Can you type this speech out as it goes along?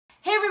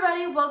Hey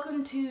everybody,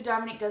 welcome to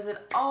Dominique Does It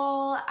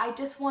All. I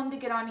just wanted to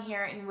get on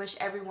here and wish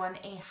everyone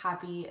a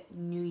happy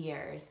New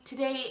Year's.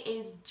 Today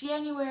is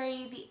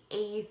January the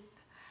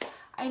 8th.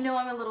 I know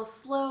I'm a little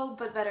slow,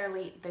 but better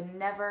late than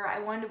never. I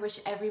wanted to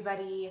wish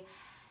everybody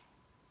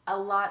a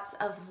lots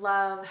of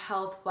love,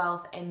 health,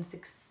 wealth, and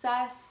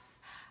success.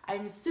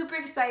 I'm super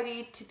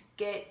excited to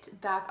get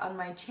back on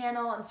my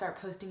channel and start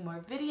posting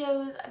more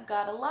videos. I've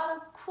got a lot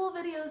of cool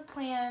videos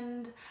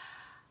planned.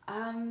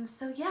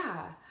 So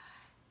yeah.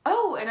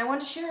 Oh, and I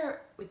wanted to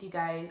share with you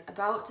guys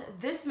about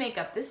this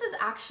makeup. This is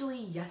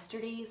actually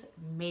yesterday's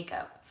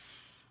makeup.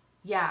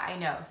 Yeah, I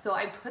know. So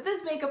I put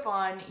this makeup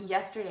on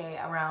yesterday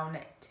around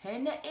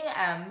 10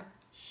 a.m.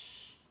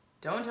 Shh,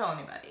 don't tell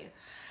anybody.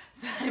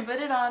 So I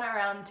put it on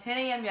around 10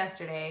 a.m.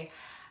 yesterday.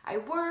 I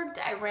worked,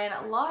 I ran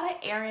a lot of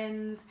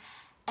errands,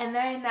 and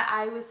then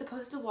I was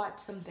supposed to watch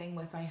something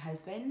with my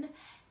husband,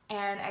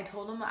 and I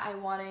told him I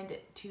wanted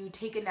to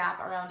take a nap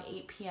around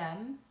 8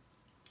 p.m.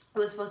 It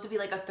was supposed to be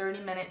like a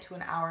 30-minute to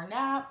an hour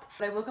nap,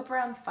 but I woke up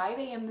around 5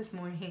 a.m. this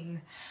morning,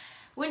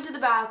 went to the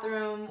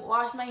bathroom,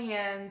 washed my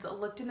hands,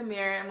 looked in the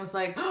mirror, and was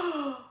like,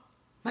 oh,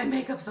 my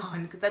makeup's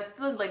on, because that's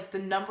the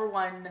number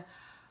one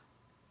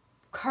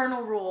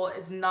cardinal rule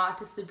is not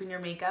to sleep in your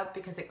makeup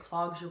because it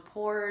clogs your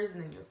pores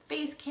and then your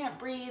face can't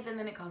breathe and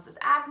then it causes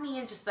acne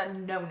and just a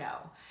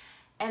no-no.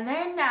 And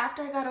then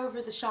after I got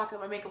over the shock that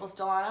my makeup was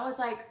still on, I was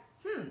like,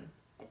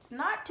 it's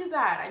not too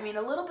bad. I mean,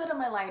 a little bit of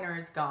my liner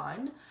is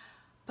gone,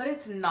 but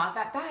it's not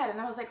that bad. And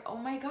I was like, oh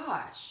my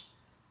gosh,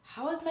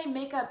 how is my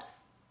makeup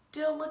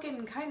still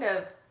looking kind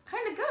of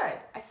good?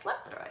 I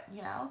slept through it,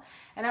 you know?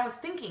 And I was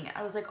thinking,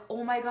 I was like,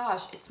 oh my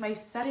gosh, it's my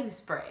setting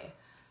spray.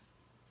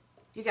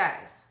 You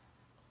guys,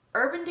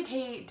 Urban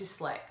Decay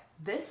Slick.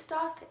 This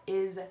stuff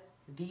is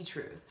the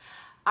truth.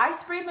 I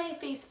sprayed my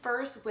face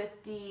first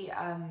with the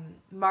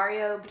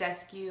Mario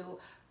Badescu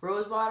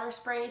Rose Water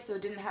Spray, so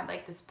it didn't have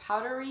like this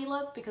powdery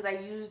look because I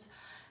use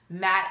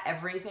matte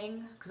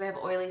everything because I have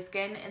oily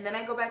skin, and then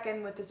I go back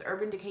in with this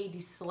Urban Decay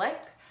Slick.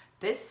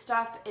 This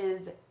stuff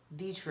is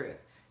the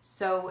truth.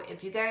 So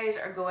if you guys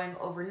are going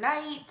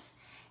overnight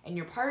and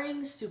you're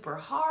partying super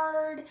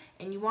hard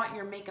and you want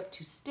your makeup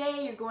to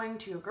stay, you're going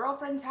to your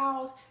girlfriend's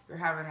house, you're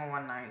having a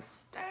one-night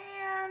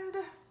stand,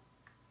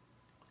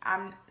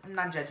 I'm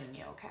not judging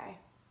you, okay?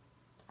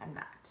 I'm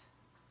not.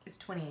 It's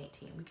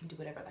 2018. We can do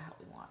whatever the hell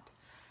we want.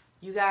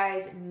 You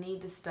guys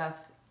need this stuff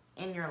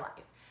in your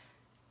life.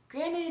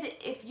 Granted,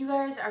 if you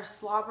guys are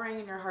slobbering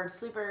and you're hard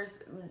sleepers,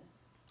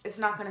 it's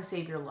not going to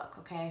save your look,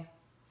 okay?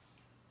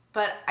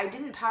 But I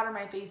didn't powder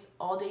my face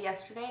all day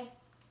yesterday,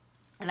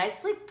 and I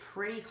sleep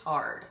pretty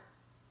hard,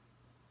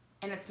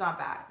 and it's not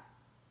bad.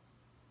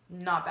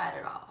 Not bad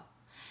at all.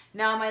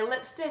 Now, my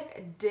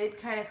lipstick did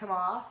kind of come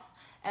off,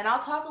 and I'll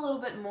talk a little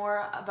bit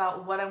more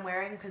about what I'm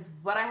wearing because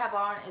what I have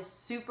on is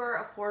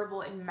super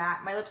affordable and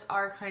matte. My lips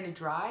are kind of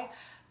dry,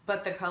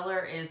 but the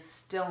color is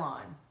still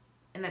on.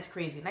 And that's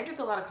crazy. And I drink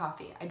a lot of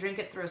coffee. I drink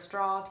it through a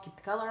straw to keep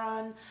the color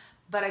on,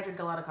 but I drink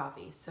a lot of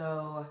coffee.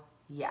 So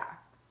yeah,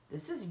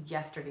 this is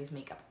yesterday's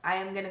makeup. I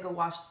am gonna go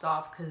wash this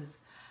off because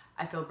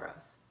I feel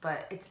gross,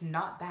 but it's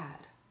not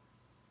bad.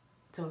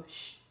 So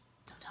shh,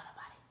 don't tell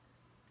nobody.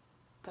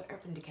 But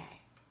Urban Decay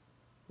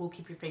will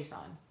keep your face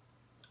on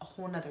a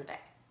whole nother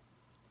day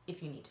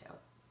if you need to.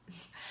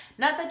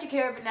 Not that you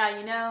care, but now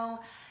you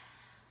know.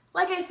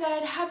 Like I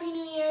said, Happy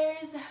New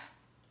Year's.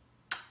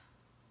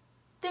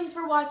 Thanks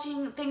for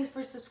watching, thanks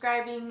for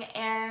subscribing,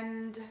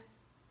 and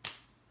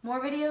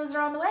more videos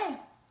are on the way.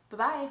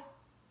 Bye-bye.